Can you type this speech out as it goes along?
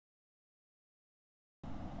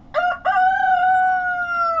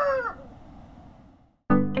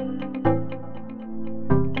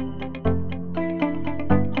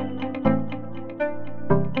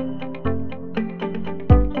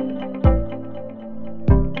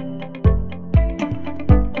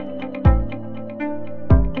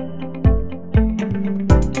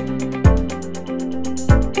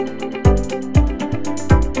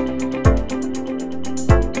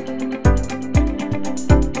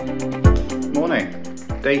morning,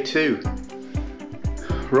 day 2.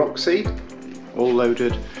 Roxy, all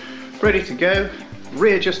loaded, ready to go.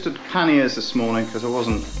 Readjusted panniers this morning because I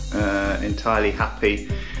wasn't entirely happy.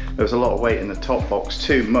 There was a lot of weight in the top box,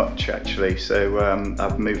 too much actually, so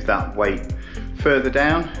I've moved that weight further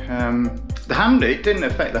down. It didn't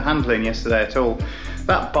affect the handling yesterday at all.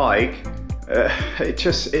 That bike, it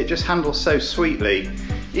just handles so sweetly,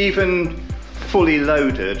 even fully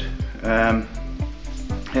loaded.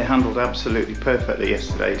 It handled absolutely perfectly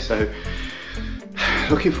yesterday, so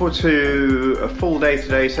looking forward to a full day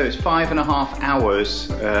today. So it's 5.5 hours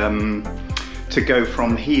to go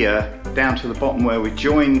from here down to the bottom where we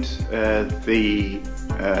joined the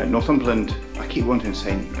Northumberland, I keep wanting to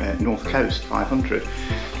say North Coast 500.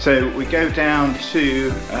 So we go down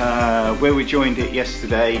to where we joined it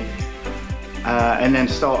yesterday and then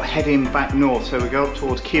start heading back north. So we go up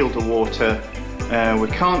towards Kielder Water. We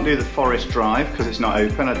can't do the Forest Drive because it's not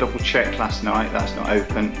open. I double checked last night, that's not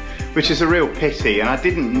open, which is a real pity. And I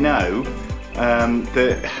didn't know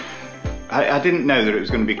I didn't know that it was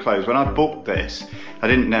going to be closed. When I booked this, I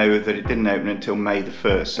didn't know that it didn't open until May the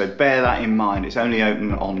 1st. So bear that in mind. It's only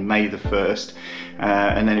open on May the 1st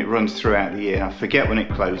and then it runs throughout the year. I forget when it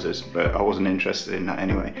closes, but I wasn't interested in that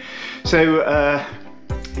anyway. So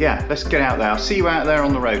yeah, let's get out there. I'll see you out there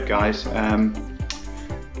on the road, guys.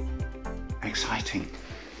 Exciting.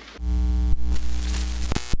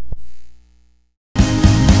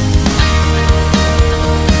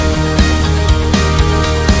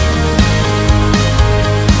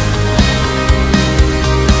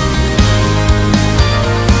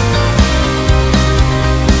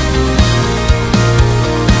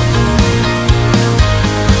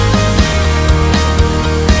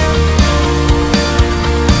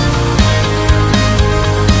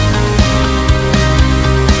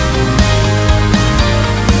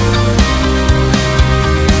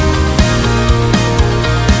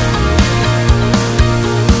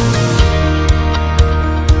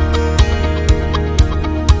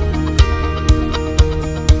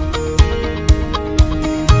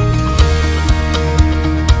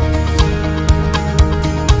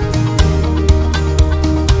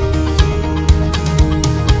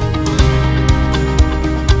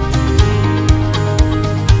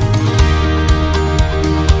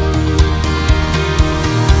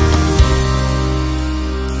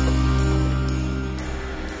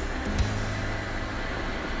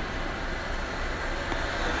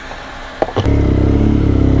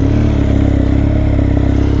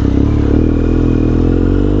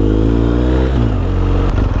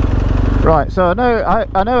 Right, so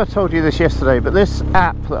I know I told you this yesterday, but this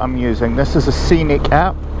app that I'm using, this is a scenic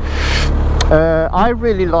app. I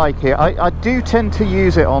really like it. I do tend to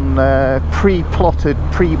use it on pre-plotted,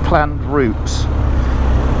 pre-planned routes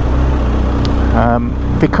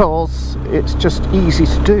because it's just easy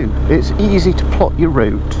to do. It's easy to plot your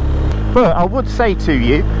route. But I would say to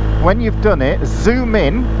you, when you've done it, zoom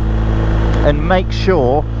in and make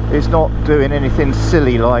sure it's not doing anything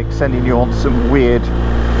silly like sending you on some weird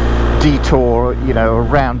detour, you know,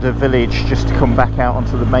 around a village just to come back out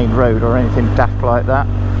onto the main road or anything daft like that.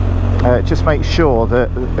 Just make sure that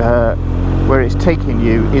where it's taking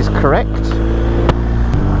you is correct.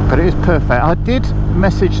 But it is perfect. I did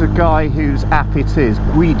message the guy whose app it is,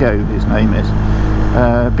 Guido his name is,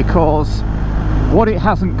 because what it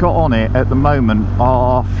hasn't got on it at the moment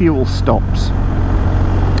are fuel stops.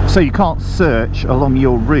 So you can't search along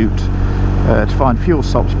your route to find fuel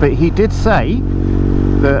stops, but he did say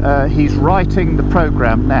that he's writing the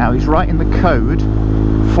program now, he's writing the code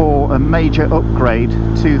for a major upgrade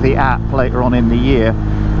to the app later on in the year.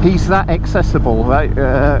 He's that accessible.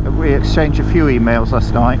 We exchanged a few emails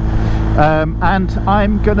last night, and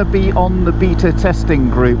I'm going to be on the beta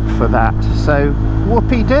testing group for that, so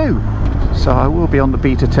whoopee-doo. So I will be on the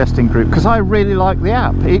beta testing group because I really like the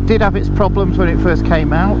app. It did have its problems when it first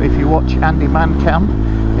came out. If you watch Andy Mancam,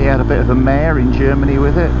 he had a bit of a mare in Germany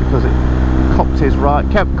with it because it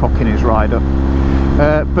kept cocking his ride up.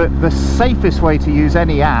 But the safest way to use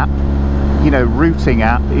any app, you know, routing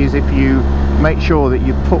app, is if you make sure that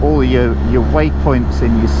you put all your waypoints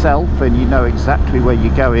in yourself and you know exactly where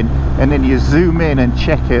you're going, and then you zoom in and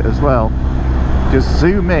check it as well. Just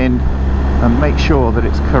zoom in and make sure that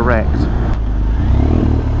it's correct.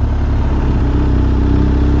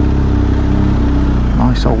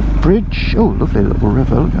 Nice old bridge. Oh, lovely little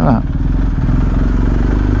river, look at that.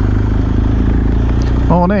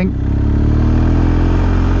 Morning.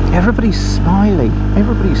 Everybody's smiley.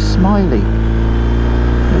 Everybody's smiley.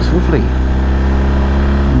 It's lovely.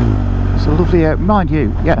 It's a lovely, mind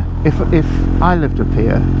you, yeah, if I lived up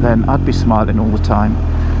here, then I'd be smiling all the time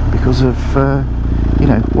because of you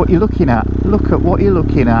know what you're looking at. Look at what you're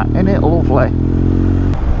looking at. Isn't it lovely?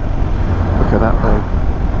 Look at that though.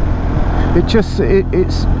 It's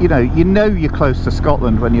you know you're close to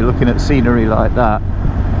Scotland when you're looking at scenery like that.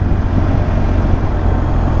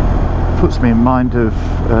 Puts me in mind of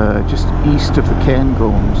just east of the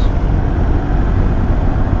Cairngorms.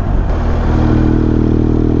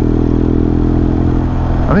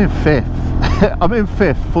 I'm in fifth. I'm in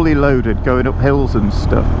fifth, fully loaded, going up hills and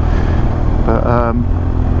stuff. But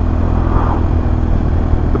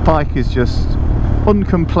the bike is just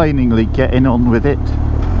uncomplainingly getting on with it.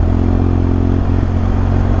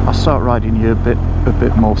 I'll start riding you a bit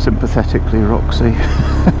more sympathetically, Roxy.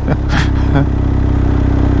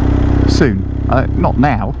 Soon. Not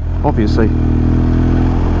now, obviously,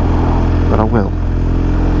 but I will.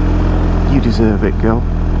 You deserve it, girl.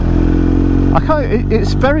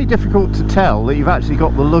 It's very difficult to tell that you've actually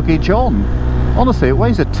got the luggage on. Honestly, it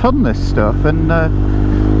weighs a ton, this stuff, and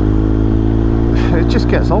it just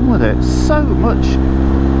gets on with it. So much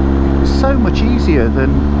easier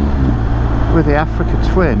than with the Africa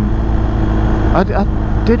Twin. I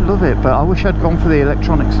did love it, but I wish I'd gone for the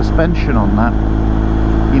electronic suspension on that.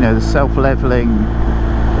 You know, the self-leveling,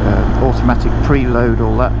 automatic preload,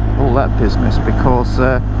 all that business, because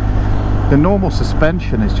the normal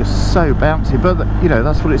suspension is just so bouncy. But you know,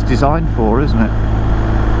 that's what it's designed for, isn't it?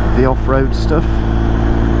 The off-road stuff.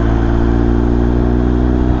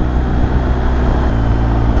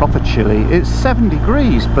 Proper chilly. It's 7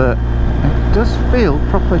 degrees, but it does feel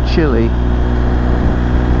proper chilly.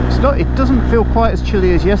 It doesn't feel quite as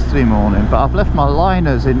chilly as yesterday morning, but I've left my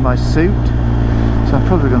liners in my suit, so I'm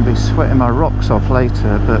probably going to be sweating my rocks off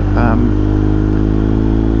later. But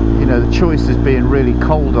you know, the choice is being really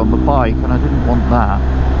cold on the bike, and I didn't want that.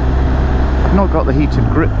 I've not got the heated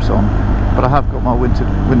grips on, but I have got my winter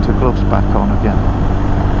gloves back on again.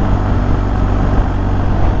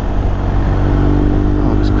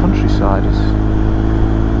 Oh, this countryside is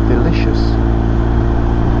delicious.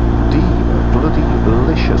 Bloody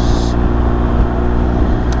delicious.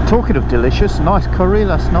 Talking of delicious, nice curry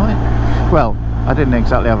last night. Well, I didn't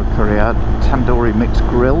exactly have a curry, I had tandoori mixed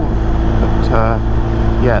grill, but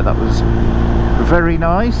yeah, that was very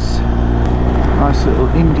nice. Nice little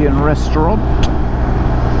Indian restaurant.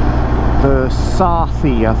 The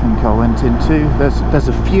Sarthi, I think I went into. There's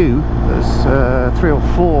a few. There's 3 or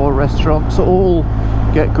 4 restaurants that all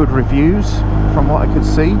get good reviews from what I could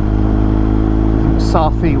see.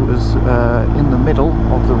 Sarthi was in the middle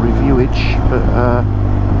of the reviewage, but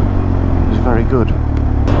it was very good.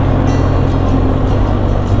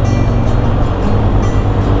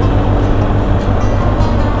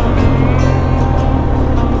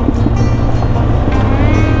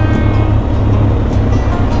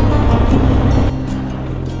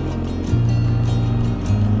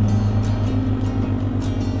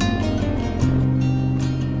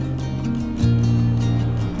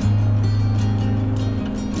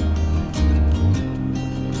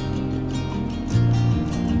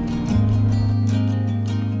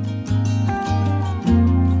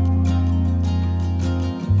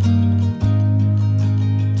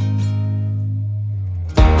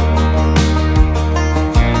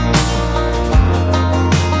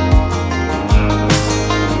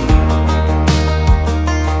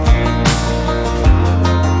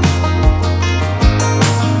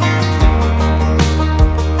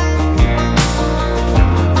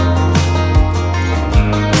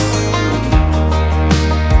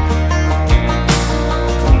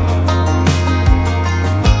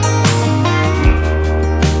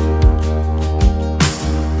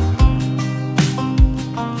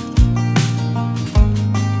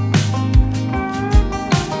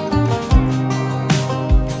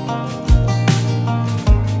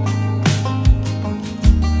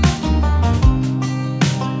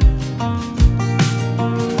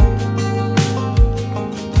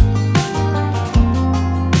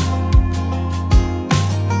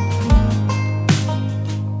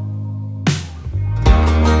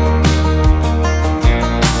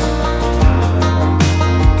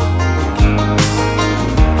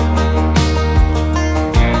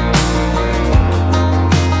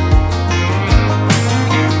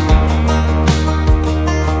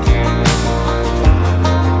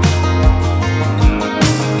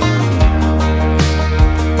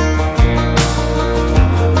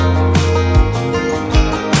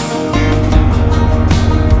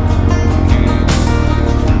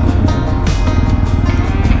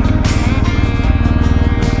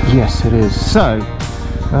 Yes, it is. So,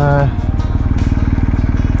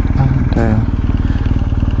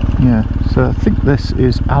 yeah, so I think this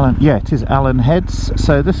is Allen, yeah, it is Allen Heads.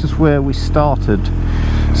 So this is where we started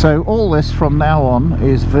So all this from now on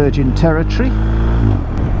is virgin territory.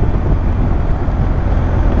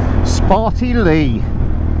 Sparty Lee.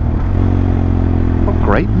 What a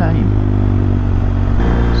great name.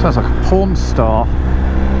 Sounds like a porn star.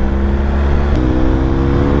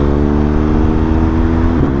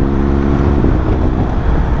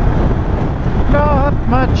 Not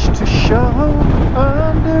much to show,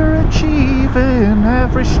 underachieving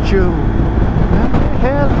average Joe. And a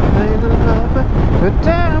hell of a lover, a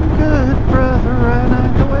damn good brother, and I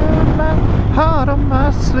wear my heart on my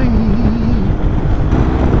sleeve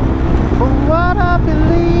for what I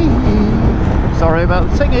believe. Sorry about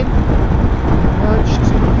the singing. Much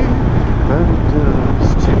to you, but it does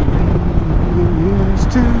to me. Yes,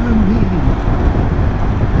 to me.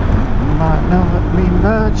 Might not mean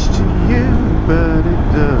much to you, but it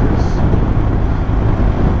does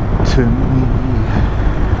to me.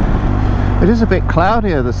 It is a bit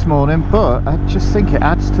cloudier this morning, but I just think it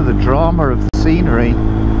adds to the drama of the scenery.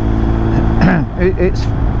 It's,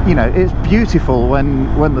 you know, it's beautiful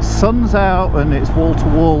when the sun's out and it's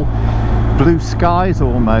wall-to-wall blue skies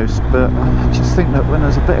almost, but I just think that when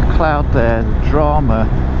there's a bit of cloud there, the drama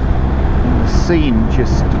in the scene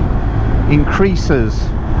just increases.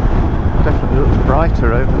 Definitely looks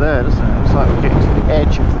brighter over there, doesn't it? It's like we're getting to the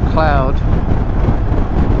edge of the cloud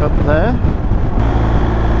up there.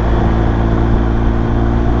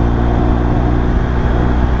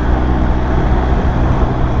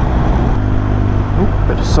 Oh,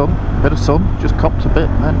 bit of sun, just copped a bit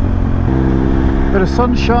then. Bit of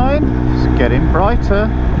sunshine, it's getting brighter.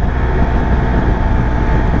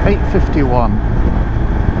 8:51.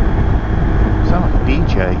 Sound like a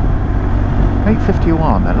DJ.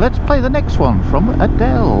 8:51, and let's play the next one from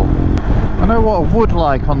Adele. I know what I would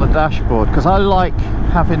like on the dashboard, because I like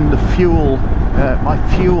having the fuel, my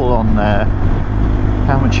fuel on there,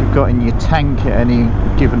 how much you've got in your tank at any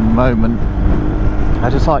given moment. I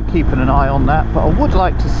just like keeping an eye on that, but I would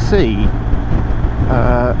like to see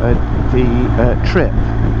the trip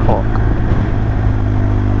clock,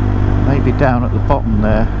 maybe down at the bottom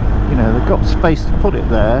there. You know, they've got space to put it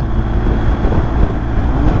there.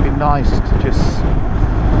 Nice to just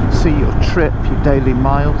see your trip, your daily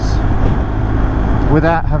miles,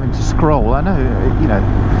 without having to scroll. I know, you know,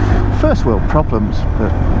 first world problems,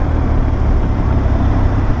 but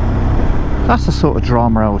that's the sort of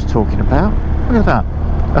drama I was talking about. Look at that,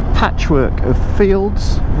 a patchwork of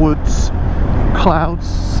fields, woods, clouds,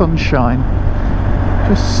 sunshine.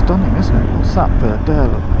 Just stunning, isn't it? What's that bird there?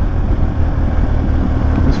 Look.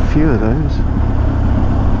 There's a few of those.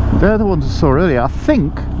 They're the ones I saw earlier. I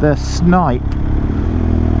think they're snipe.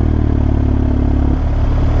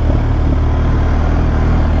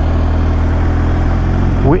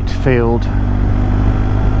 Whitfield.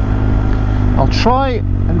 I'll try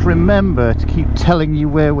and remember to keep telling you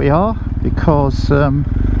where we are, because you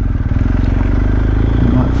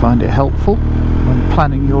might find it helpful when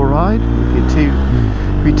planning your ride. If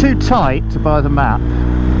you're too tight to buy the map.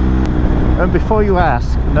 And before you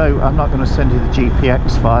ask, no, I'm not going to send you the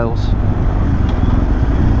GPX files.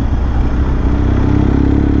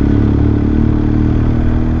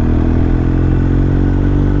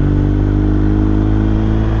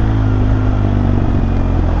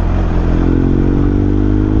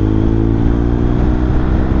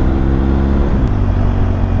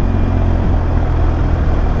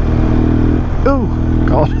 Oh,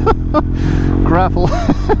 God. Gravel.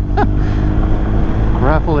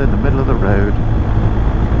 Gravel in the middle of the road.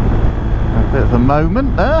 A bit of a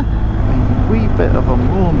moment there. A wee bit of a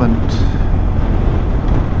moment.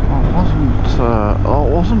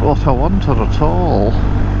 It wasn't what I wanted at all.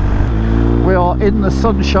 We are in the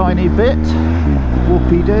sunshiny bit.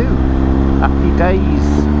 Whoopie-doo. Happy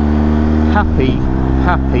days. Happy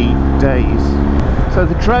days. So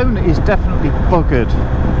the drone is definitely buggered.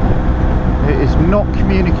 It is not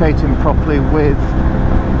communicating properly with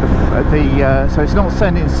so it's not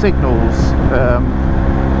sending signals,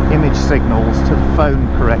 image signals to the phone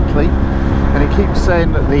correctly, and it keeps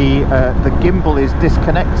saying that the gimbal is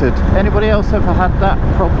disconnected. Anybody else ever had that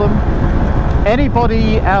problem?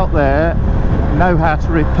 Anybody out there know how to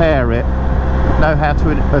repair it? Know how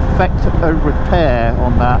to effect a repair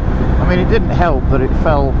on that? I mean, it didn't help that it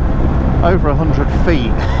fell over 100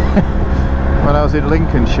 feet when I was in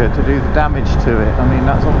Lincolnshire to do the damage to it. I mean,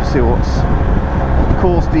 that's obviously what's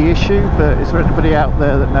caused the issue, but is there anybody out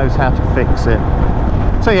there that knows how to fix it?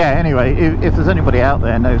 So yeah, anyway, if there's anybody out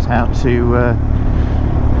there knows how to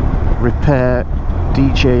repair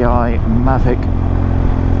DJI Mavic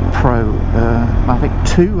Pro, Mavic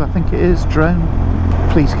 2 I think it is, drone,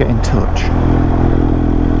 please get in touch.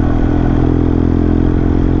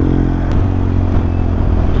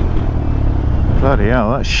 Bloody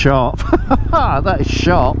hell, that's sharp. That is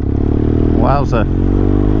sharp. Wowzer.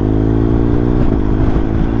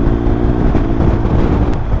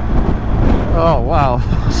 Oh wow,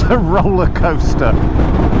 it's a roller coaster.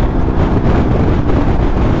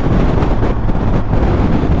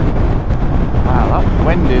 Wow, that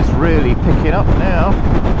wind is really picking up now.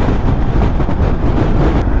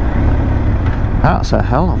 That's a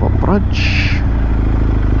hell of a bridge.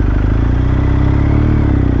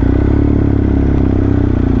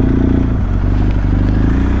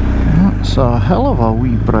 That's a hell of a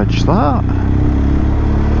wee bridge, that. I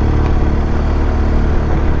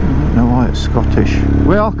don't know why it's Scottish.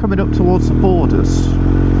 We are coming up towards the borders.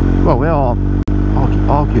 Well, we are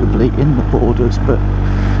arguably in the borders, but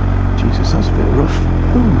Jesus, that's a bit rough.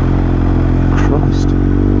 Ooh, Christ.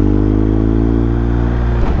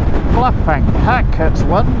 Flapping heck, it's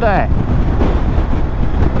windy.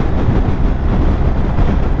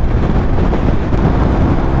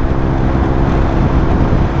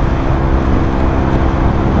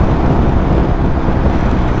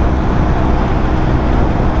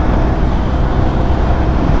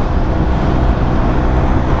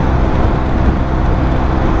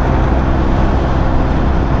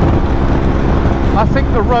 I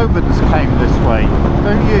think the Romans came this way,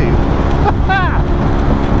 don't you?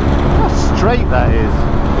 How straight that is.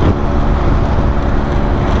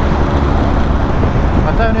 I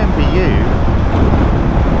don't envy you.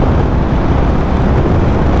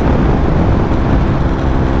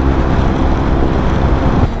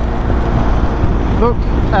 Look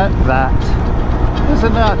at that.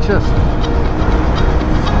 Isn't that just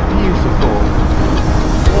beautiful?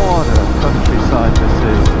 What a countryside this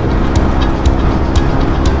is.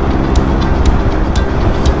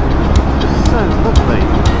 So lovely.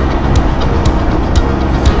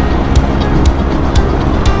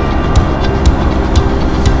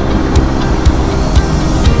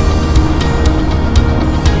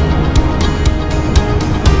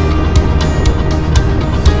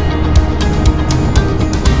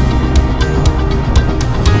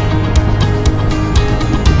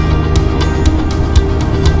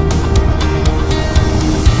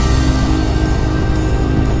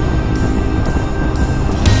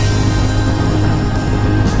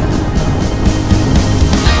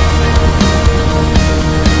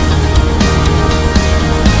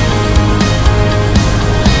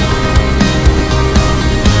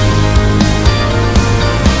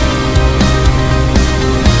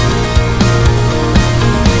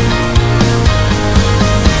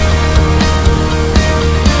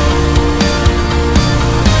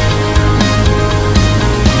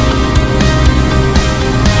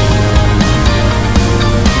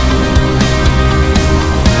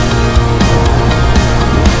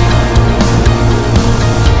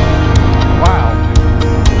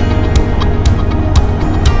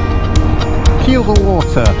 Feel the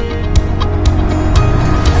water.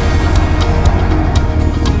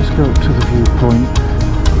 Let's go up to the viewpoint.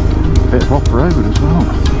 A bit of off-road as well.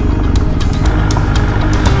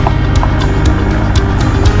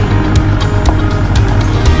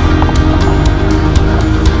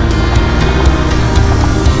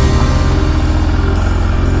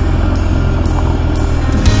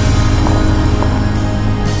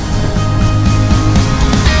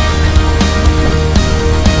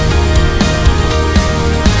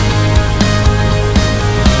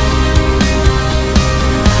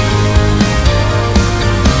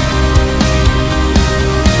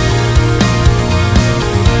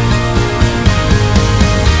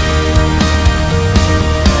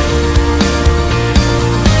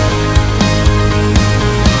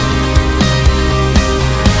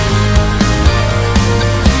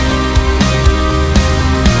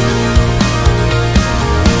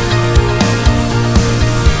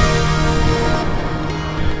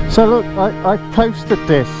 So look, I posted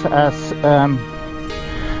this as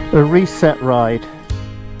a reset ride,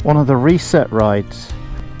 one of the reset rides.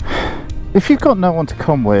 If you've got no one to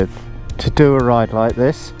come with to do a ride like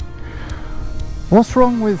this, what's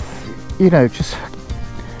wrong with, you know, just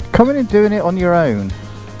coming and doing it on your own?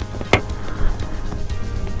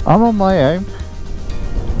 I'm on my own.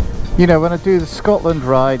 You know, when I do the Scotland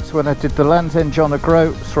rides, when I did the Land's End John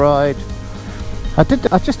O'Groats ride, I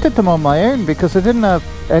just did them on my own because I didn't have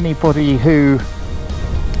anybody who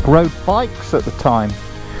rode bikes at the time.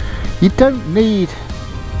 You don't need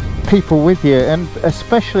people with you, and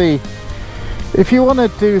especially if you want to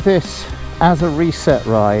do this as a reset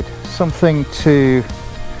ride, something to,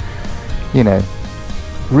 you know,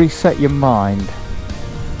 reset your mind,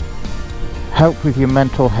 help with your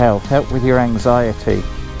mental health, help with your anxiety.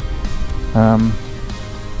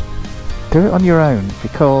 Do it on your own,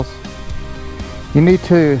 because You need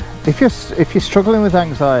to, if you're struggling with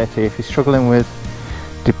anxiety, if you're struggling with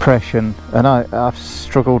depression, and I've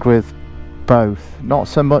struggled with both, not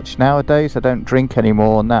so much nowadays. I don't drink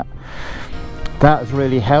anymore, and that has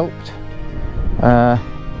really helped. But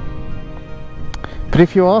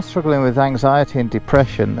if you are struggling with anxiety and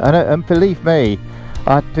depression, and believe me,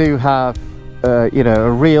 I do have you know,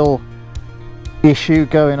 a real issue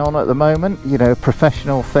going on at the moment, you know,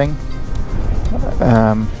 professional thing.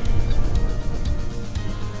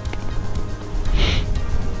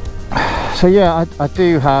 So yeah, I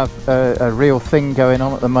do have a real thing going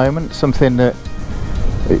on at the moment, something that,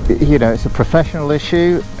 you know, it's a professional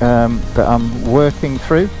issue that I'm working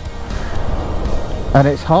through, and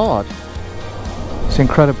it's hard. It's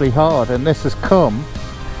incredibly hard, and this has come,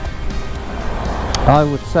 I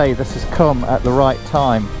would say this has come at the right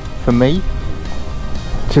time for me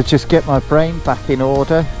to just get my brain back in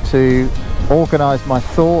order, to organise my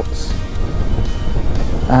thoughts,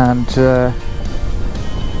 and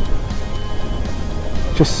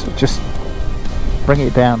just bring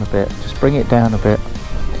it down a bit. Just bring it down a bit.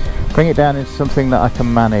 Bring it down into something that I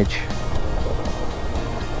can manage.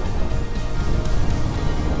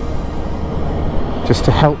 Just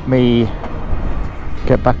to help me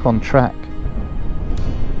get back on track.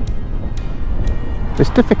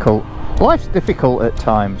 It's difficult. Life's difficult at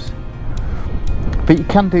times, but you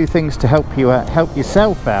can do things to help you out, help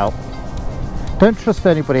yourself out. Don't trust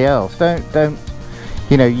anybody else. Don't.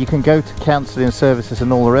 You know, you can go to counselling services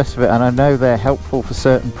and all the rest of it, and I know they're helpful for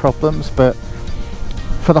certain problems, but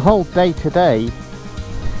for the whole day-to-day,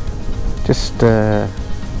 just do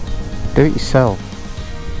it yourself.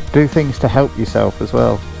 Do things to help yourself as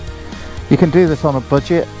well. You can do this on a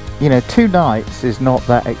budget. You know, 2 nights is not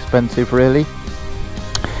that expensive really.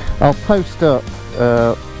 I'll post up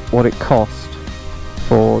what it cost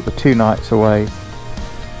for the 2 nights away,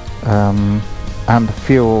 and the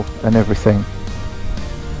fuel and everything.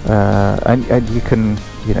 And you can,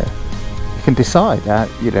 you know, you can decide that,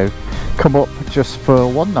 you know, come up just for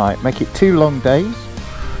 1 night, make it 2 long days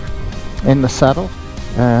in the saddle.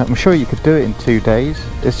 I'm sure you could do it in 2 days.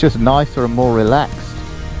 It's just nicer and more relaxed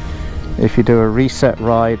if you do a reset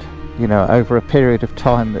ride, you know, over a period of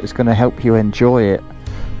time that is going to help you enjoy it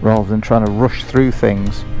rather than trying to rush through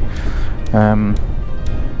things.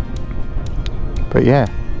 But yeah,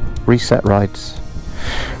 reset rides.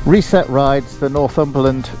 Reset rides, the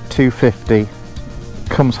Northumberland 250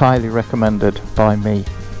 comes highly recommended by me.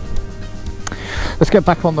 Let's get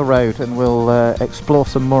back on the road and we'll explore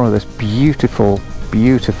some more of this beautiful,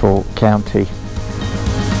 beautiful county.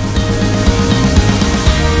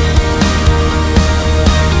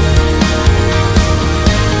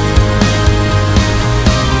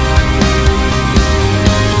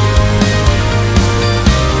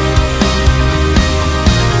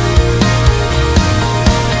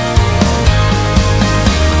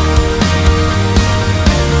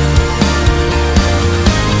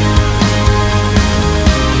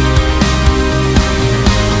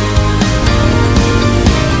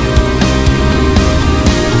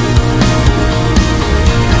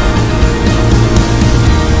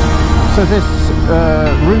 So this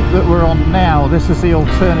route that we're on now, this is the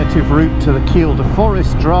alternative route to the Kielder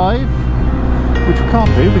Forest Drive, which we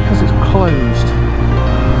can't do because it's closed.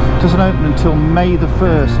 It doesn't open until May the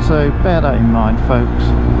 1st, so bear that in mind, folks.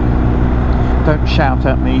 Don't shout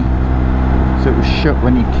at me, so it was shut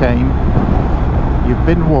when you came. You've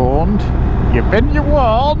been warned. You've been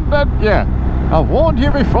warned, haven't you? I've warned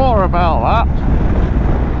you before about that.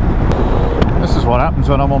 This is what happens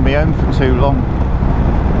when I'm on my own for too long.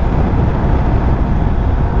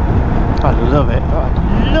 I love it.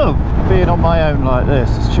 I love being on my own like this.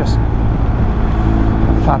 It's just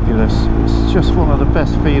fabulous. It's just one of the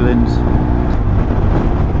best feelings.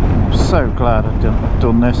 I'm so glad I've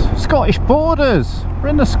done this. Scottish borders! We're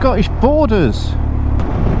in the Scottish borders.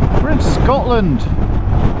 We're in Scotland.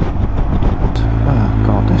 Oh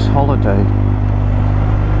God, this holiday.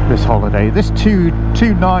 This two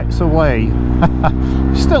nights away.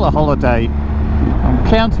 Still a holiday. I'm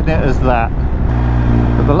counting it as that.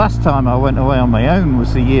 But the last time I went away on my own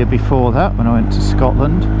was the year before that, when I went to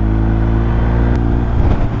Scotland.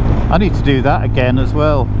 I need to do that again as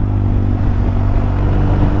well.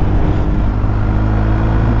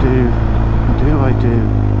 I do.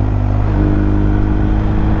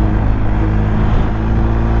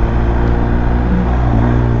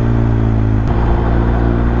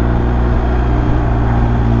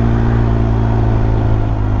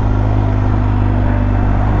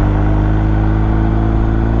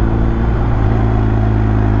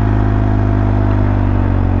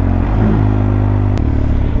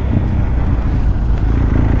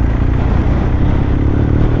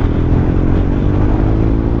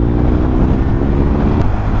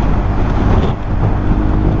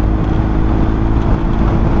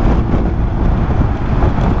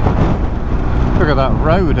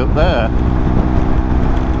 Røde up there.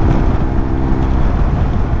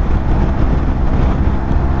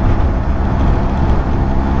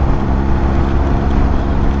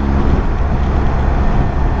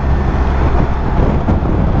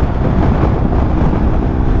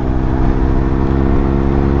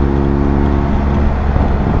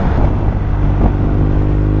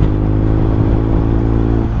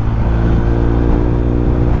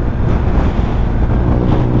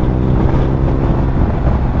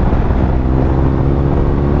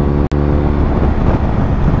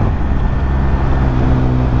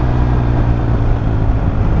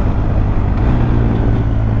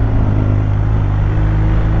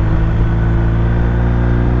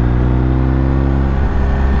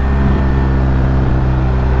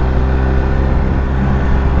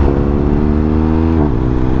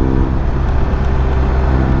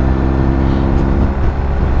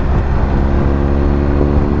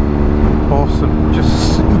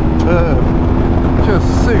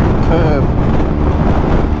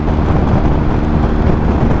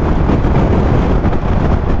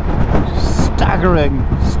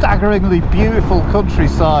 Staggeringly beautiful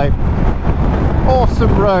countryside,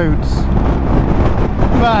 awesome roads.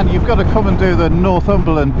 Man, you've got to come and do the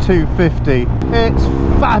Northumberland 250. It's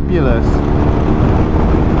fabulous.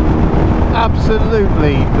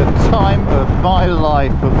 Absolutely the time of my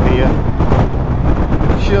life up here.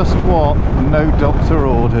 Just what no doctor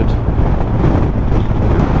ordered.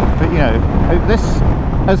 But you know, this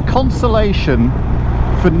as consolation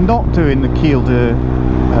for not doing the Kielder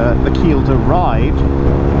ride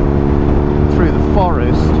through the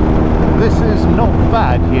forest, this is not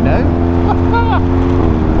bad, you know.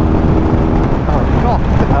 Oh god,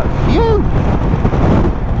 look at that view.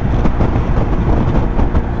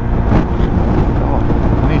 God,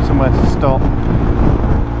 I need somewhere to stop.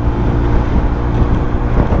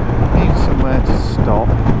 Stop.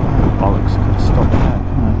 Oh, bollocks, could stop there,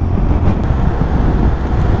 couldn't I?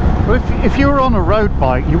 Well, if you were on a road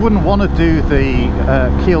bike, you wouldn't want to do the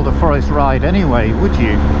Kielder Forest ride anyway, would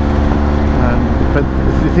you? But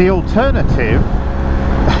the alternative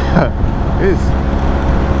is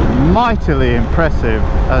mightily impressive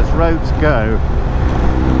as roads go.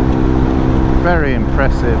 Very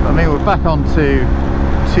impressive. I mean, we're back onto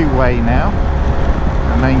two-way now.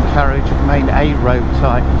 Main A road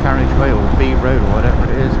type carriageway, or B road, or whatever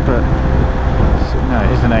it is, but no,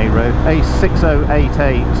 it is an A road,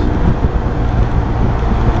 A6088.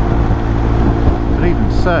 But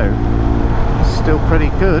even so, it's still pretty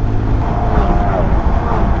good.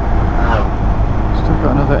 Still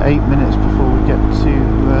got another 8 minutes before we get to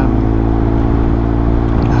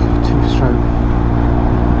two-stroke.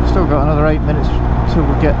 Still got another 8 minutes till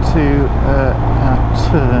we get to our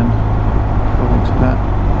turn. To that.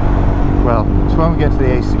 Well, so when we get to the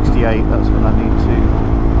A68, that's when I need to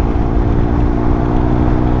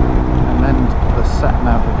amend the sat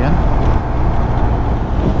nav again.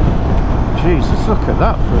 Jesus, look at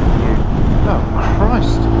that for a view. Oh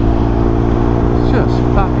Christ, it's just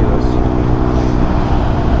fabulous.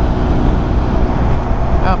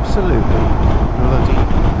 Absolutely bloody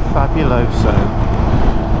fabuloso.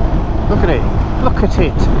 Look at it, look at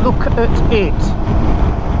it, look at it.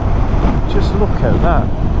 Just look at that.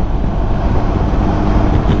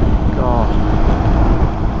 God.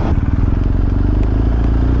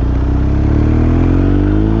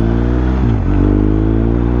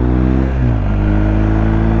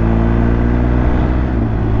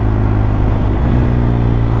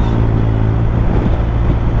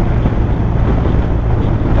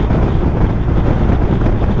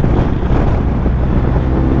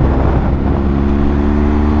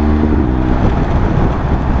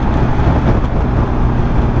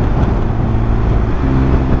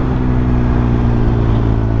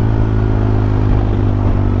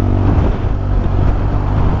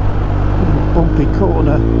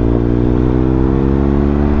 Corner.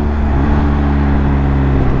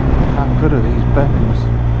 How good are these bends?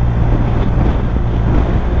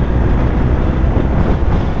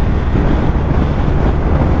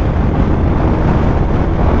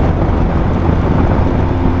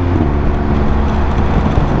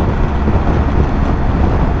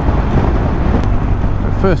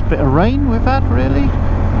 The first bit of rain we've had, really?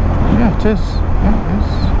 Yeah, it is. Yeah, it is.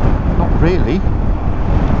 Not really.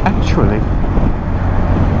 Actually.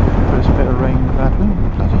 First bit of rain we've had. Ooh,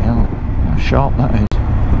 bloody hell, how sharp that is.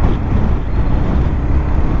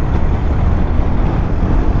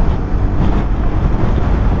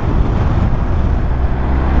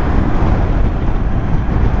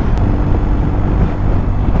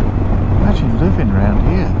 Imagine living around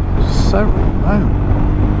here. It's so remote.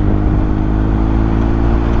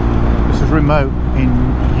 This is remote in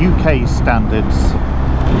UK standards.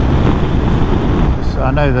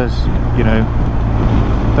 I know there's, you know,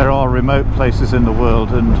 there are remote places in the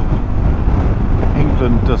world and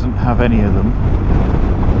England doesn't have any of them,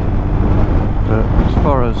 but as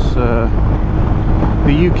far as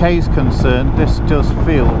the UK is concerned, this does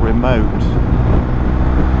feel remote.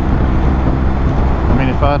 I mean,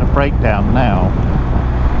 if I had a breakdown now,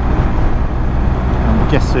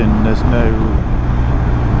 I'm guessing there's no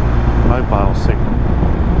mobile signal.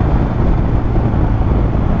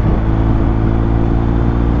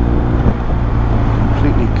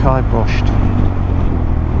 Completely kiboshed.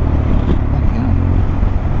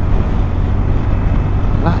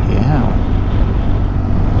 Bloody hell.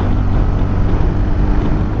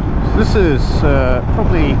 So this is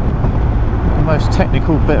probably the most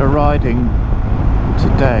technical bit of riding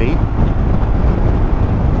today.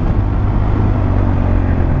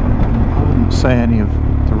 I wouldn't say any of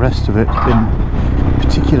the rest of it's been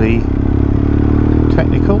particularly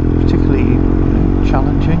technical, particularly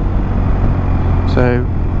challenging. So,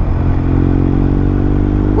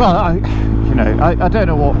 well, I don't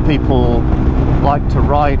know what people like to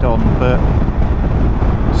ride on, but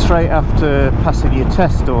straight after passing your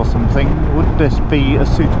test or something, would this be a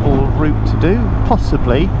suitable route to do?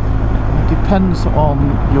 Possibly. It depends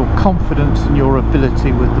on your confidence and your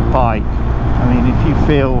ability with the bike. I mean, if you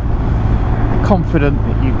feel confident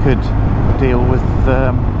that you could deal with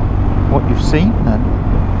what you've seen, then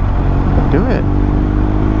do it.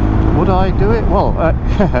 Would I do it? Well,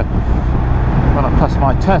 when I passed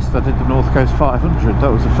my test, I did the North Coast 500. That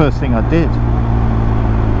was the first thing I did.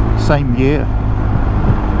 Same year.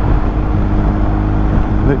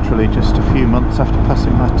 Literally just a few months after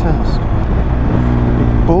passing my test.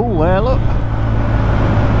 Big bull there, look.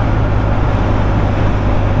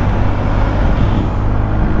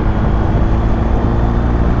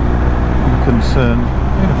 I'm concerned.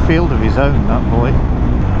 In a field of his own, that boy.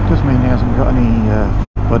 Does mean he hasn't got any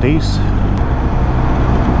buddies.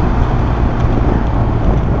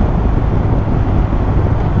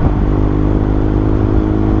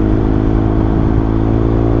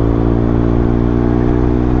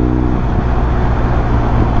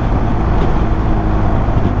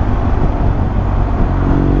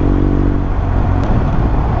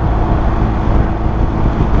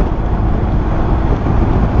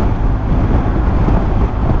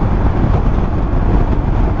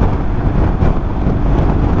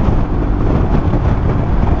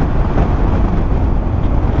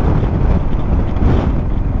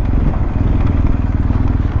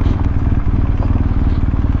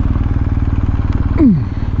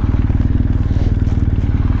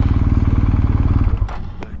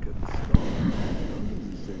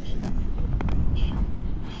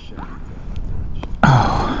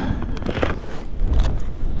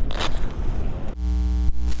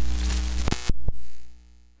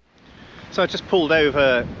 So I just pulled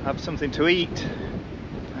over, have something to eat.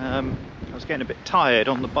 I was getting a bit tired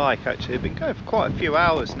on the bike actually. I've been going for quite a few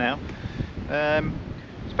hours now.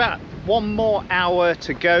 It's about 1 more hour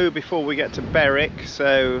to go before we get to Berwick,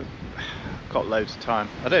 so I've got loads of time.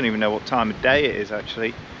 I don't even know what time of day it is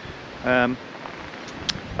actually. I'll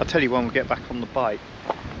tell you when we get back on the bike.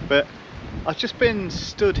 But I've just been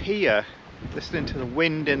stood here listening to the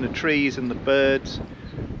wind in the trees and the birds,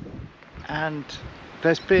 and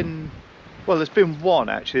there's been one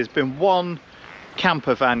actually. There's been one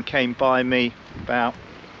camper van came by me about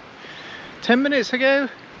 10 minutes ago.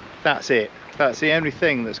 That's it. That's the only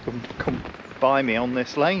thing that's come by me on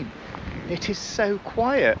this lane. It is so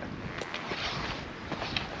quiet.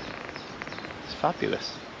 It's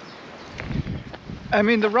fabulous. I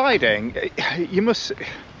mean, the riding,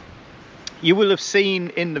 you will have seen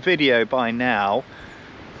in the video by now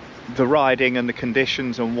the riding and the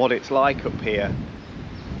conditions and what it's like up here.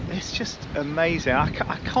 It's just amazing.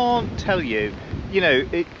 I can't tell you, you know,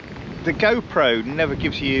 the GoPro never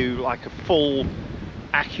gives you like a full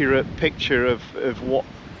accurate picture of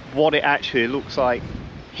what it actually looks like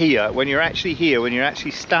here. When you're actually here, when you're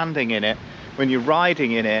actually standing in it, when you're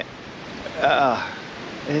riding in it,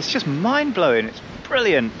 it's just mind-blowing. It's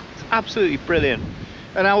brilliant. It's absolutely brilliant.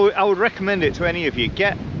 And I would recommend it to any of you.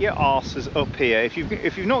 Get your arses up here. If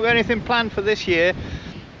you've not got anything planned for this year,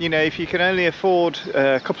 you know, if you can only afford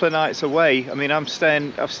a couple of nights away. I mean, I've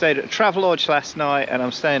stayed at Travelodge last night, and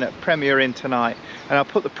I'm staying at Premier Inn tonight, and I'll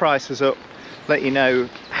put the prices up, let you know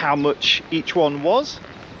how much each one was.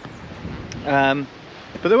 But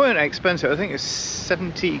they weren't expensive. I think it's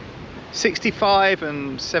 65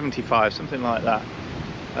 and 75, something like that.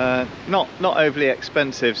 Not overly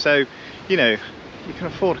expensive, so you know, you can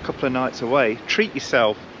afford a couple of nights away. Treat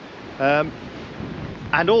yourself. And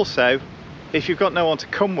also, if you've got no one to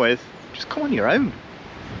come with, just come on your own.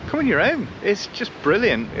 Come on your own. It's just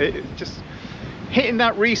brilliant. It's just hitting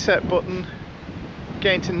that reset button,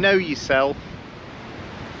 getting to know yourself.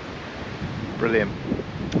 Brilliant.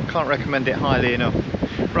 Can't recommend it highly enough.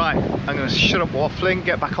 Right, I'm going to shut up waffling,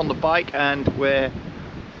 get back on the bike, and we're,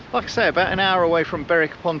 like I say, about an hour away from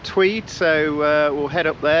Berwick upon Tweed, so we'll head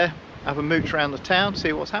up there, have a mooch around the town,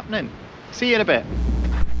 see what's happening. See you in a bit.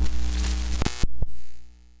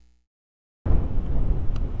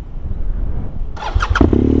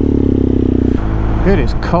 It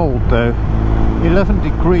is cold though, 11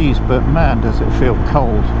 degrees, but man does it feel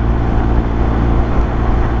cold.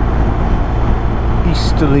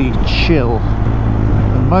 Easterly chill.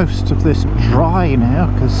 And most of this dry now,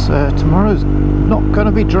 because tomorrow's not going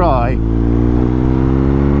to be dry.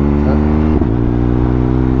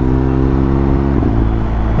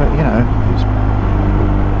 But you know,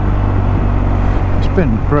 it's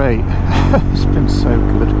been great. It's been so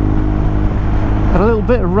good. Had a little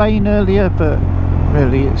bit of rain earlier, but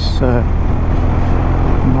really it's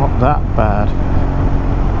not that bad.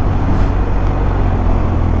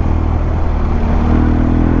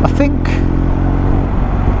 I think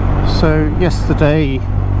so. Yesterday,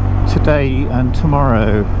 today and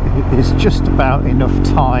tomorrow is just about enough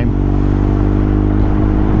time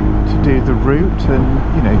to do the route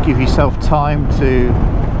and, you know, give yourself time to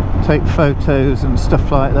take photos and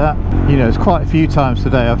stuff like that. You know, there's quite a few times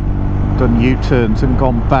today I've done U-turns and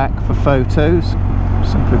gone back for photos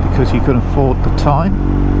simply because you can afford the time.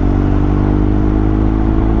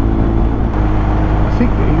 I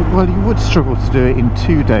think, well, you would struggle to do it in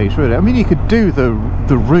 2 days, really. I mean, you could do the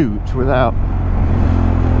route without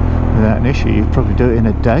an issue. You'd probably do it in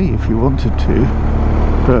a day if you wanted to,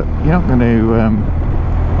 but you're not going to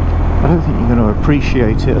I don't think you're going to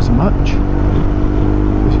appreciate it as much,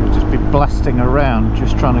 because you'll just be blasting around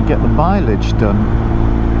just trying to get the mileage done.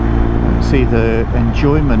 See the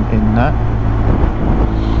enjoyment in that,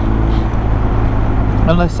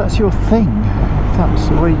 unless that's your thing, if that's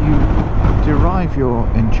the way you derive your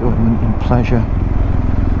enjoyment and pleasure.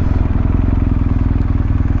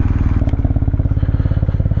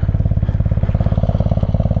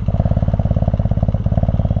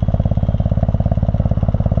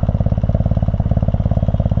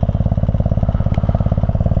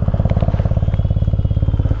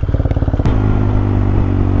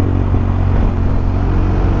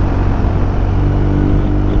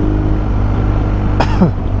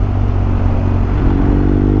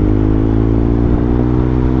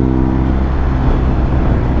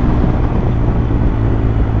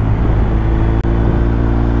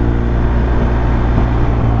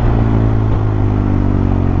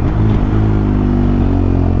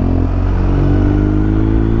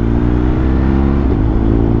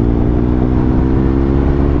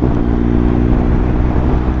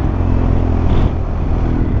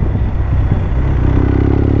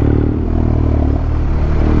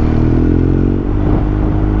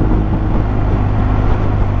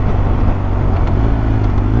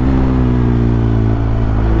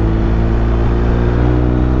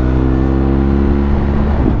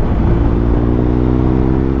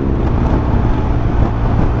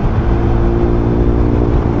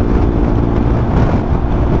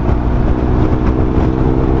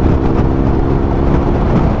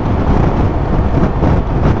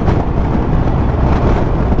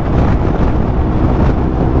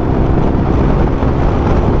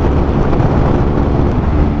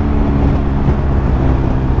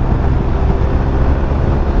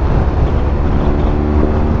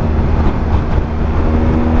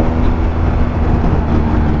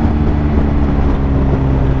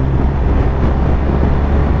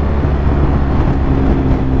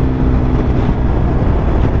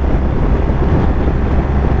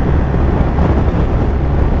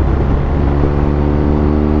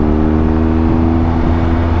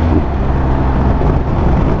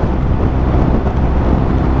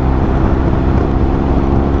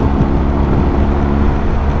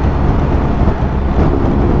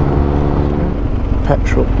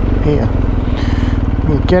 Petrol here.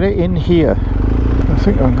 We'll get it in here. I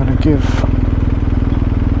think I'm going to give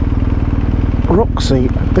Roxy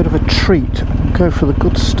a bit of a treat and go for the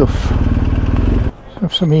good stuff. Let's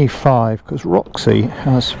have some E5, because Roxy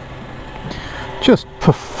has just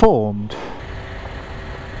performed.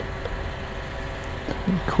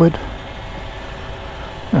 £20.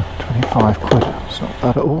 No, 25 quid. It's not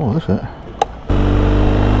bad at all, is it?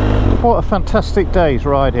 What a fantastic day's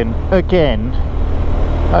riding again.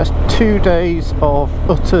 That's 2 days of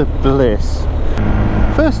utter bliss.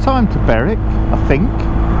 First time to Berwick, I think.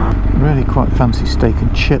 Really quite fancy steak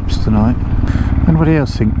and chips tonight. Anybody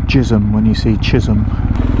else think Chisholm when you see Chisholm?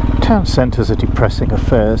 Town centres are depressing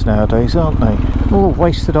affairs nowadays, aren't they? All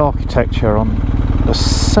wasted architecture on the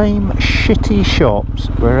same shitty shops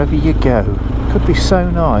wherever you go. Could be so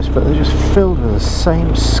nice, but they're just filled with the same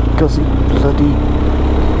scuzzy bloody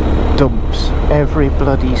dumps. Every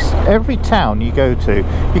town you go to,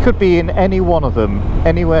 you could be in any one of them,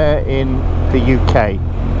 anywhere in the UK.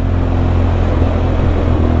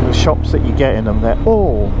 The shops that you get in them, they're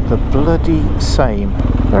all the bloody same.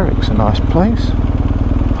 Berwick's a nice place,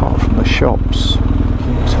 apart from the shops.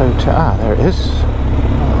 There it is,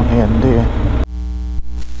 on the end here.